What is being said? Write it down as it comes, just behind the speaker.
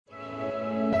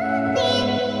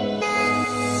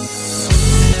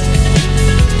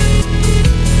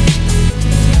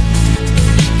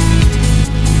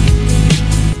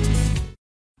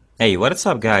Hey, what's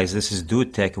up guys, this is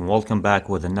Dude Tech and welcome back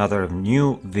with another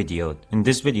new video. In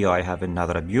this video I have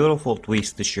another beautiful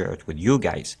tweaks to share it with you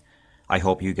guys. I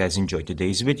hope you guys enjoyed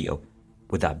today's video.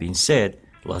 With that being said,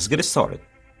 let's get started.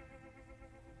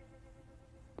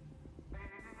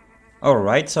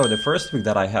 Alright, so the first tweak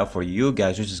that I have for you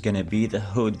guys, which is gonna be the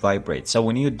HUDVibrate. So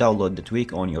when you download the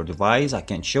tweak on your device, I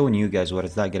can't show you guys what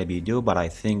it's not gonna be do, but I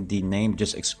think the name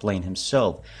just explained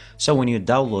himself. So when you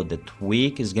download the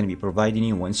tweak, it's gonna be providing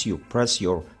you, once you press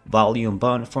your volume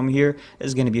button from here,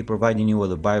 it's gonna be providing you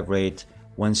with a vibrate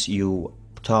once you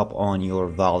tap on your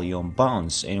volume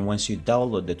buttons. And once you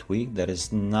download the tweak, there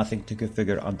is nothing to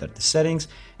configure under the settings.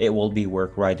 It will be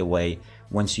work right away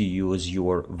once you use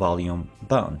your volume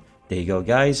button. There you go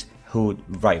guys,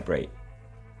 HUDVibrate.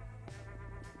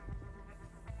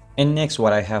 And next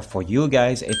what I have for you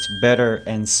guys, it's Better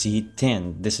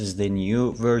NC10. This is the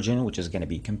new version which is going to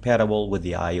be compatible with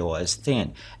the iOS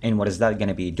 10. And what is that going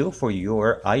to be do for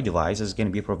your iDevice is going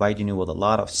to be providing you with a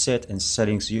lot of set and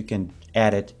settings you can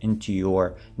add it into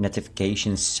your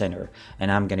notification center. And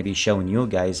I'm going to be showing you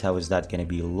guys how is that going to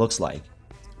be looks like.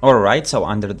 Alright, so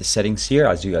under the settings here,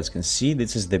 as you guys can see,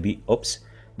 this is the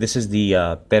This is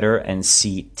the Better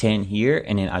NC10 here,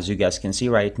 and then as you guys can see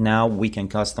right now, we can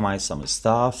customize some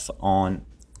stuff on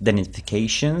the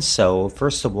notifications. So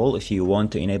first of all, if you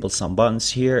want to enable some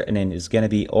buttons here, and then it's going to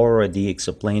be already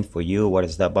explained for you what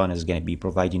is that button is going to be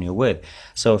providing you with.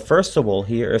 So first of all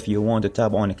here, if you want to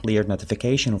tap on a clear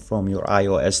notification from your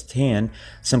iOS 10,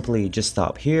 simply just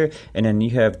tap here, and then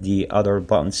you have the other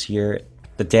buttons here,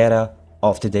 the data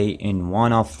of today in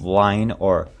one offline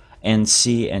or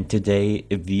NC and today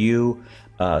view.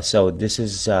 So this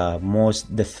is most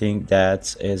the thing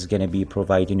that is going to be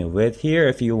providing you with here.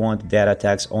 If you want data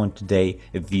tags on today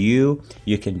view,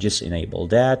 you can just enable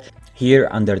that here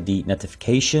under the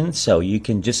notification. So you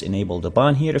can just enable the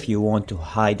button here if you want to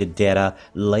hide the data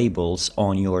labels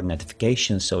on your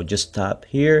notification. So just tap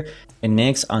here. And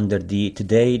next under the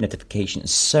today notification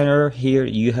center here,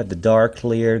 you have the dark,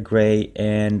 clear, gray,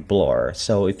 and blur.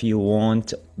 So if you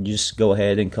want, just go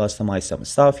ahead and customize some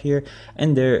stuff here.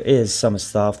 And there is some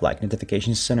stuff like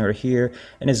notification center here,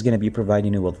 and it's going to be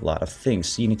providing you with a lot of things.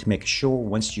 So you need to make sure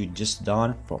once you just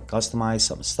done from customize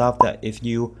some stuff that if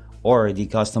you already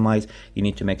customized, you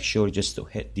need to make sure just to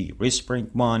hit the respring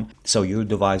button so your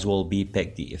device will be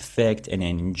pick the effect and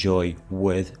then enjoy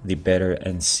with the Better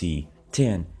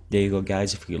NC10. There you go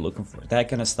guys, if you're looking for that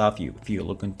kind of stuff, if you're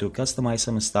looking to customize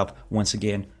some stuff, once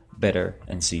again, Better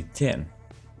NC10.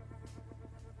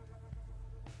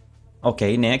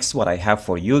 Okay, next what I have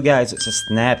for you guys is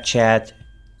a Snapchat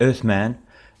Uthman,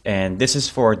 and this is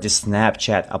for the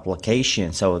Snapchat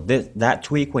application. So that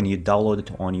tweak, when you download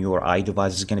it on your iDevice,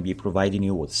 is going to be providing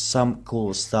you with some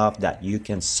cool stuff that you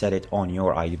can set it on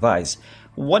your iDevice.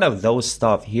 One of those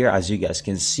stuff here, as you guys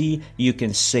can see, you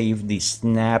can save the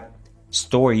Snap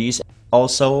stories.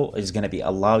 Also is going to be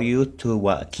allow you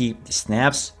to keep the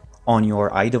snaps on your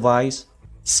iDevice,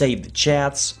 save the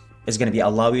chats. It's going to be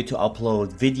allow you to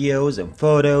upload videos and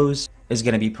photos. It's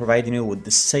going to be providing you with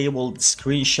disabled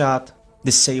screenshot,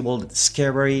 disabled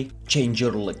discovery, change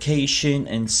your location,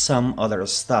 and some other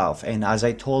stuff. And as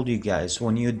I told you guys,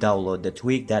 when you download the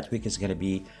tweak, that tweak is going to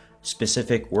be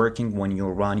specific working when you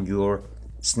run your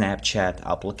Snapchat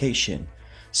application.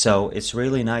 So it's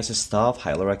really nice stuff.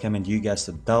 Highly recommend you guys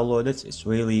to download it. It's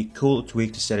really cool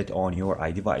tweak to set it on your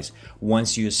iDevice.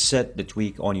 Once you set the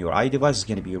tweak on your iDevice, it's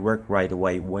going to be work right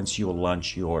away once you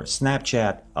launch your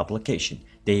Snapchat application.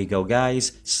 There you go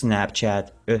guys, Snapchat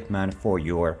Uthman for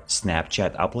your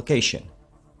Snapchat application.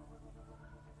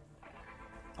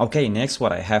 Okay, next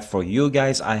what I have for you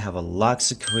guys, I have a lock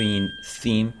screen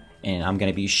theme, and I'm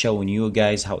gonna be showing you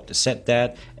guys how to set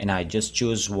that. And I just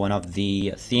choose one of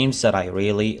the themes that I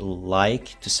really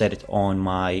like to set it on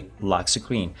my lock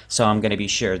screen. So I'm gonna be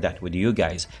sharing that with you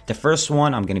guys. The first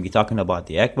one, I'm gonna be talking about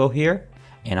the akvo here,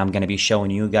 and I'm gonna be showing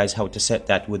you guys how to set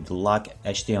that with the lock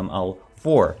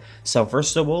HTML4. So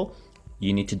first of all,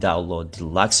 you need to download the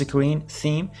lock screen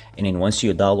theme, and then once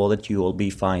you download it, you will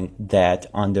be find that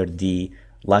under the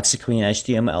lock screen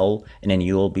HTML, and then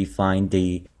you will be find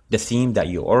the theme that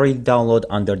you already download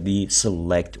under the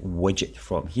select widget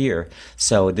from here.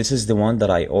 So this is the one that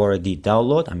I already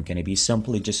download. I'm gonna be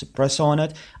simply just press on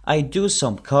it. I do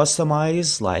some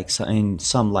customize like in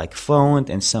some like font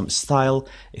and some style.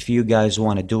 If you guys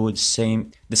want to do it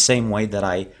the same way that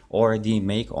I already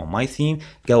make on my theme,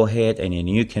 go ahead and then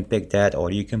you can pick that,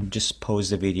 or you can just pause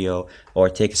the video or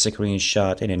take a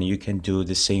screenshot, and then you can do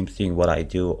the same thing what I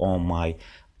do on my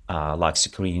lock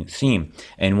screen theme.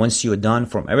 And once you're done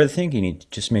from everything, you need to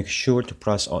just make sure to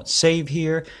press on save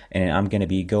here, and I'm gonna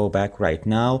be go back right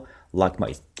now lock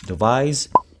my device,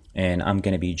 and I'm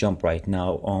gonna be jump right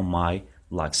now on my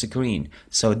lock screen.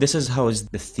 So this is how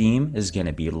the theme is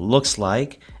gonna be looks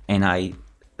like, and I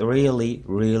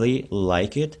really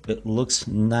like it. It looks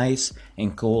nice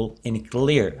and cool and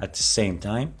clear at the same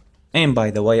time. And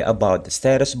by the way, about the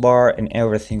status bar and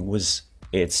everything,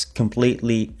 it's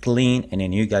completely clean, and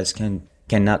then you guys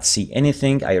cannot see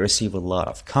anything. I receive a lot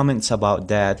of comments about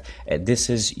that.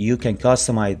 You can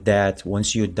customize that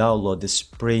once you download the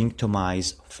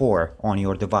Springtomize 4 on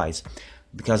your device,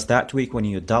 because that week when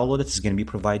you download it's going to be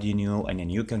providing you, and then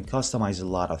you can customize a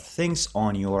lot of things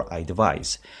on your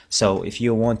iDevice. So if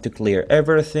you want to clear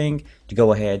everything, to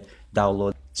go ahead,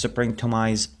 download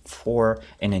Springtomize 4,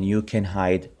 and then you can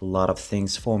hide a lot of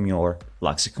things from your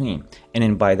lock screen. And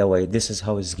then by the way, this is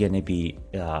how it's going to be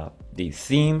the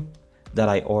theme that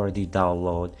I already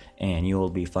download, and you will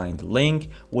be find the link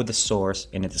with the source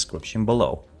in the description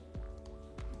below.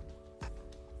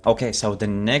 Okay, so the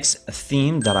next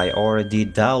theme that I already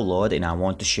downloaded and I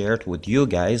want to share it with you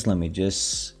guys, let me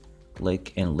just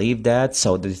click and leave that.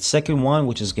 So the second one,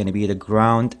 which is going to be the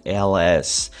ground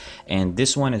LS, and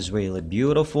this one is really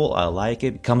beautiful. I like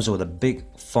it. It comes with a big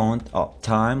font of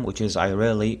time, which is I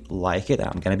really like it.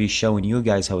 I'm going to be showing you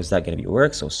guys how is that going to be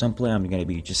work. So simply I'm going to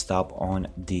be just stop on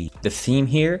the theme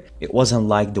here. It wasn't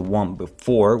like the one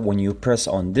before. When you press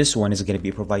on this one, it's going to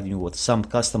be providing you with some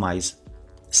customized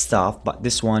stuff, but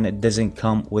this one, it doesn't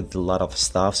come with a lot of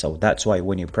stuff, so that's why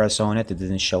when you press on it, it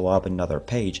doesn't show up another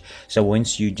page. So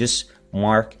once you just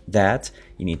mark that,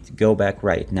 you need to go back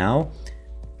right now,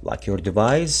 lock your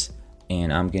device,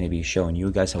 and I'm gonna be showing you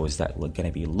guys how is that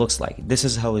gonna be looks like. This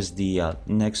is how is the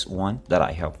next one that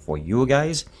I have for you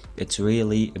guys. It's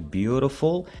really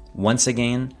beautiful. Once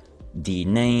again, the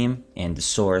name and the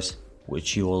source,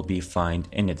 which you will be find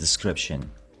in the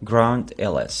description. Ground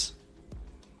LS.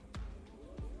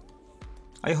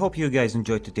 I hope you guys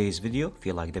enjoyed today's video. If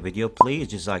you like the video, please,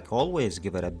 just like always,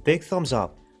 give it a big thumbs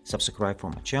up. Subscribe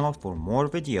for my channel for more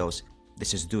videos.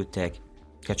 This is Dude Tech.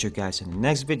 Catch you guys in the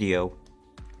next video.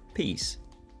 Peace.